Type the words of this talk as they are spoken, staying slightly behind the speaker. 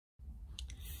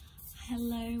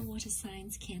Hello water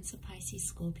signs, Cancer, Pisces,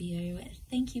 Scorpio.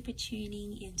 Thank you for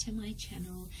tuning into my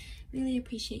channel. Really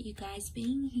appreciate you guys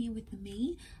being here with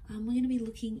me. We're going to be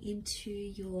looking into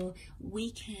your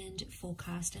weekend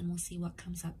forecast and we'll see what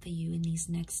comes up for you in these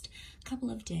next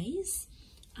couple of days.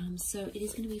 So it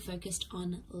is going to be focused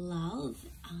on love.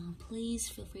 Please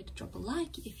feel free to drop a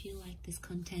like if you like this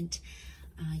content.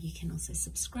 You can also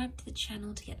subscribe to the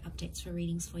channel to get updates for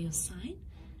readings for your sign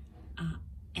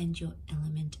and your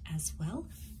element as well.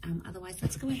 Otherwise,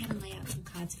 let's go ahead and lay out some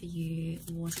cards for you,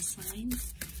 water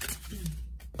signs,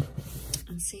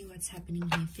 and see what's happening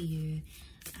here for you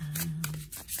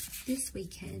this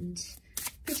weekend,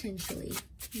 potentially.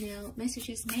 Now,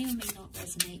 messages may or may not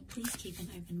resonate. Please keep an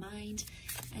open mind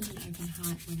and an open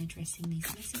heart when addressing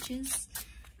these messages.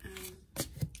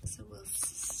 So we'll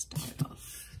start it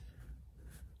off.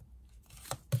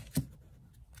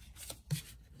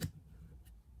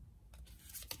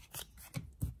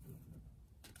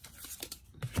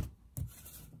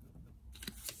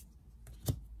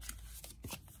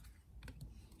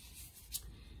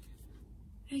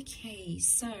 Okay,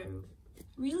 so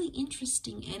really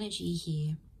interesting energy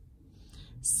here.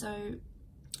 So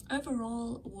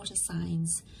overall, water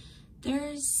signs,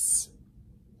 there's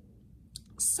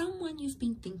someone you've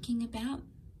been thinking about,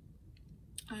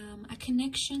 a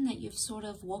connection that you've sort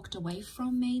of walked away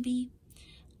from maybe.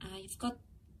 You've got,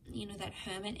 you know, that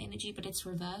hermit energy, but it's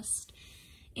reversed.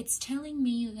 It's telling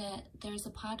me that there's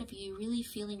a part of you really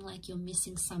feeling like you're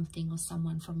missing something or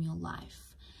someone from your life.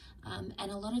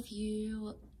 And a lot of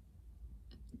you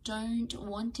don't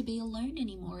want to be alone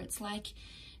anymore. It's like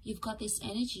you've got this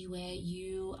energy where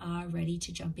you are ready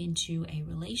to jump into a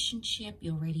relationship.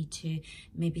 You're ready to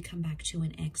maybe come back to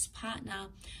an ex-partner.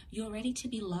 You're ready to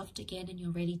be loved again and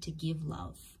you're ready to give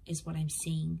love is what I'm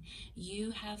seeing. You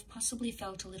have possibly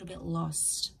felt a little bit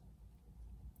lost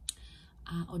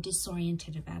or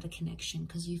disoriented about a connection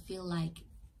because you feel like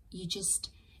you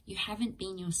haven't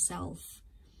been yourself.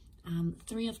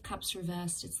 Three of Cups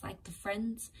reversed. It's like the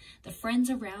friends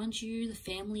around you, the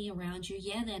family around you,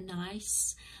 yeah, they're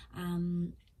nice,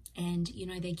 and you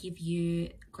know, they give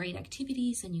you great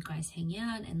activities and you guys hang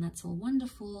out and that's all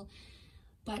wonderful,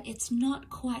 but it's not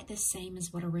quite the same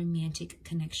as what a romantic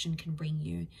connection can bring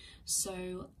you.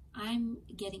 So I'm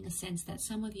getting a sense that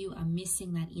some of you are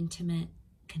missing that intimate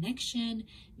connection.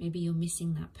 Maybe you're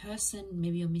missing that person,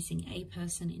 maybe you're missing a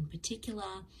person in particular.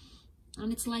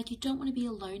 And it's like you don't want to be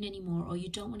alone anymore, or you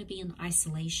don't want to be in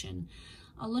isolation.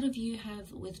 A lot of you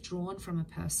have withdrawn from a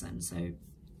person. So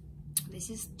this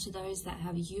is to those that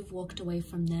you've walked away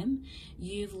from them.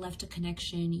 You've left a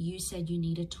connection. You said you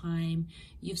needed time.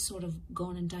 You've sort of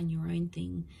gone and done your own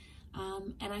thing.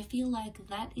 And I feel like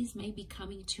that is maybe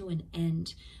coming to an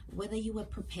end, whether you were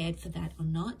prepared for that or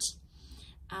not.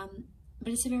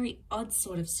 But it's a very odd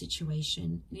sort of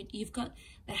situation. You've got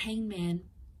the Hangman,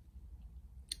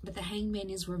 but the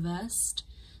Hangman is reversed.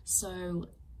 So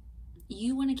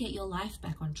you want to get your life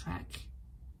back on track.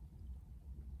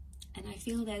 And I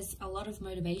feel there's a lot of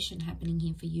motivation happening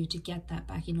here for you to get that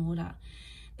back in order.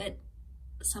 But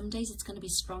some days it's going to be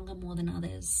stronger more than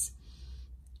others.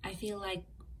 I feel like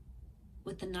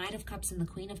with the Knight of Cups and the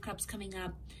Queen of Cups coming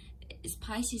up, is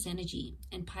Pisces energy.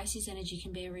 And Pisces energy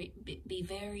can be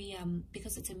very,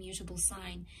 because it's a mutable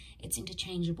sign, it's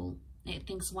interchangeable. It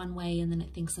thinks one way and then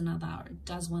it thinks another, or it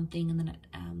does one thing and then it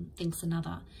thinks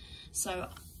another. So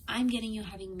I'm getting you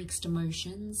having mixed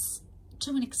emotions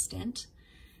to an extent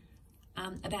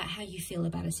about how you feel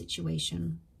about a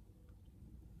situation.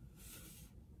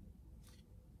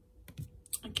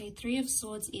 Okay, Three of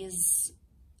Swords is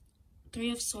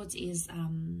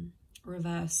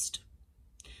reversed.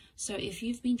 So if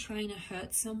you've been trying to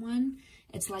hurt someone,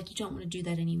 it's like you don't want to do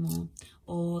that anymore.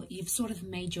 Or you've sort of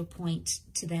made your point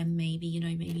to them, maybe, you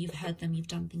know, maybe you've hurt them, you've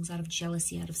done things out of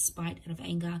jealousy, out of spite, out of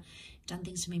anger, done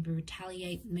things to maybe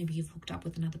retaliate, maybe you've hooked up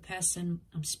with another person.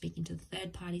 I'm speaking to the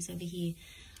third parties over here.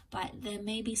 But there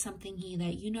may be something here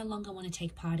that you no longer want to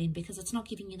take part in because it's not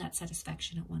giving you that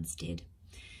satisfaction it once did.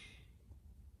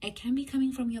 It can be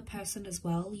coming from your person as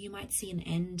well. You might see an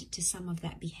end to some of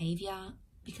that behavior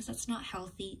because it's not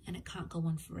healthy and it can't go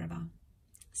on forever.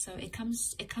 So it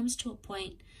comes to a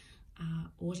point,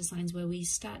 water signs, where we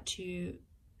start to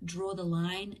draw the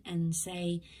line and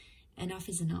say enough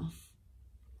is enough.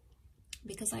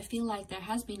 Because I feel like there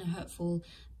has been a hurtful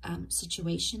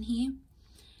situation here.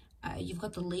 You've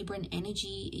got the Libran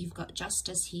energy, you've got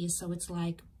Justice here, so it's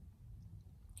like,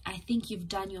 I think you've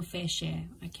done your fair share,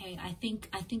 okay? I think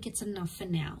it's enough for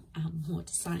now,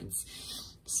 water signs.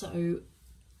 So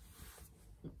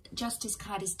Justice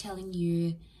card is telling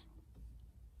you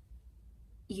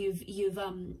you've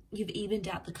evened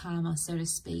out the karma, so to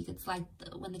speak. It's like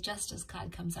when the Justice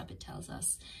card comes up, it tells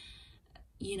us,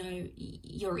 you know,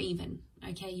 you're even,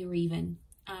 okay, you're even.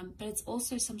 But it's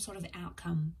also some sort of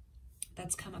outcome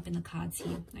that's come up in the cards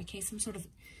here, okay, some sort of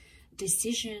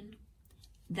decision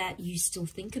that you still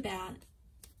think about,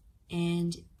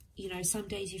 and, you know, some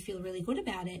days you feel really good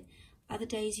about it, other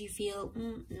days you feel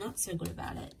not so good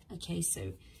about it, okay,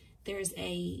 so there's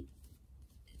a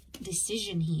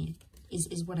decision here,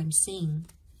 is what I'm seeing,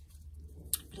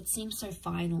 but it seems so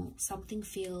final. Something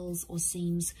feels or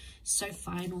seems so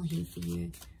final here for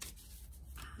you,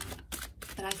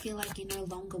 but I feel like you no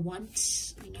longer want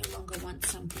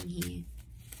something here.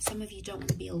 Some of you don't want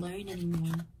to be alone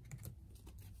anymore.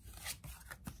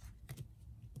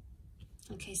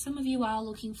 Okay, some of you are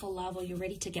looking for love, or you're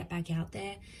ready to get back out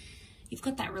there. You've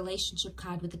got that relationship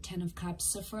card with the Ten of Cups.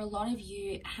 So for a lot of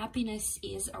you, happiness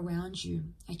is around you.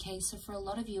 Okay, so for a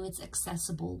lot of you, it's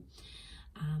accessible.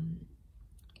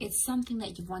 It's something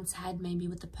that you've once had maybe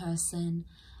with the person.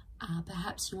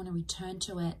 Perhaps you want to return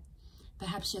to it.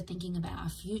 Perhaps you're thinking about a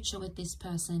future with this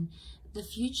person. The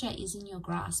future is in your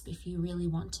grasp if you really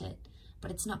want it, but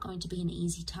it's not going to be an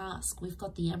easy task. We've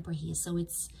got the Emperor here, so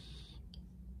it's,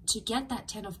 to get that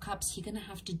Ten of Cups, you're going to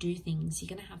have to do things.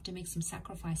 You're going to have to make some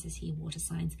sacrifices here, water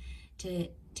signs, to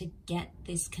get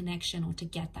this connection or to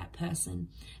get that person,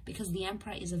 because the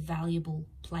Emperor is a valuable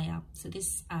player. So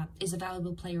this is a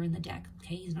valuable player in the deck.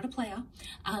 Okay, he's not a player,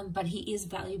 but he is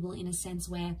valuable in a sense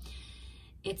where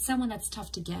it's someone that's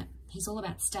tough to get. He's all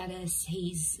about status.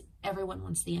 Everyone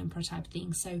wants the Emperor type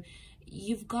thing. So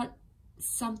you've got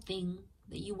something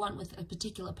that you want with a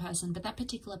particular person, but that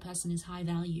particular person is high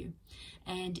value.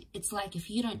 And it's like, if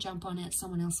you don't jump on it,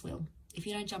 someone else will. If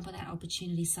you don't jump on that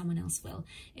opportunity, someone else will.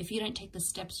 If you don't take the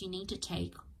steps you need to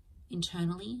take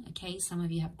internally, okay, some of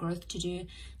you have growth to do.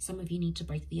 Some of you need to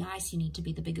break the ice. You need to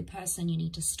be the bigger person. You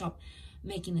need to stop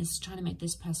trying to make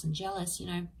this person jealous, you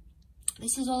know.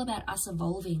 This is all about us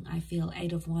evolving, I feel,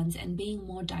 Eight of Wands, and being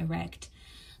more direct.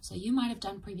 So you might have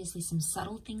done previously some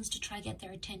subtle things to try to get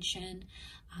their attention.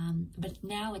 But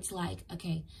now it's like,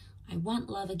 okay, I want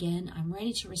love again. I'm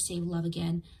ready to receive love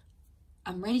again.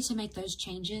 I'm ready to make those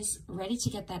changes, ready to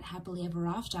get that happily ever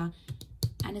after.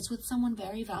 And it's with someone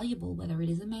very valuable, whether it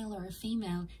is a male or a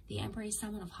female. The Emperor is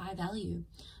someone of high value.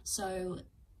 So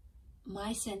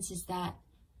my sense is that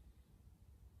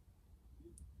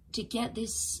to get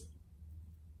this,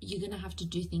 you're going to have to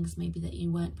do things maybe that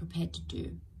you weren't prepared to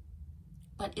do.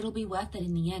 But it'll be worth it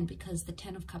in the end, because the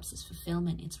Ten of Cups is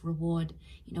fulfillment, it's reward.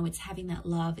 You know, it's having that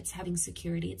love, it's having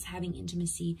security, it's having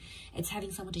intimacy, it's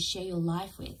having someone to share your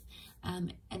life with.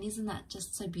 And isn't that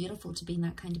just so beautiful to be in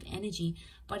that kind of energy?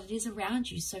 But it is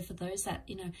around you. So for those that,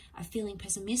 you know, are feeling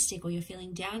pessimistic, or you're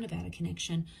feeling down about a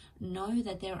connection, know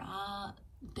that there are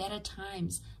better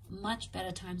times, much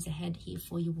better times ahead here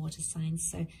for your water signs.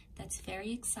 So that's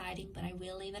very exciting, but I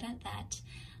will leave it at that.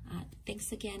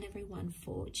 Thanks again, everyone,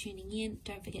 for tuning in.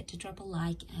 Don't forget to drop a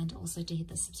like and also to hit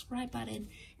the subscribe button.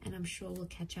 And I'm sure we'll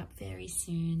catch up very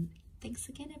soon. Thanks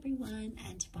again, everyone,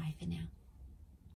 and bye for now.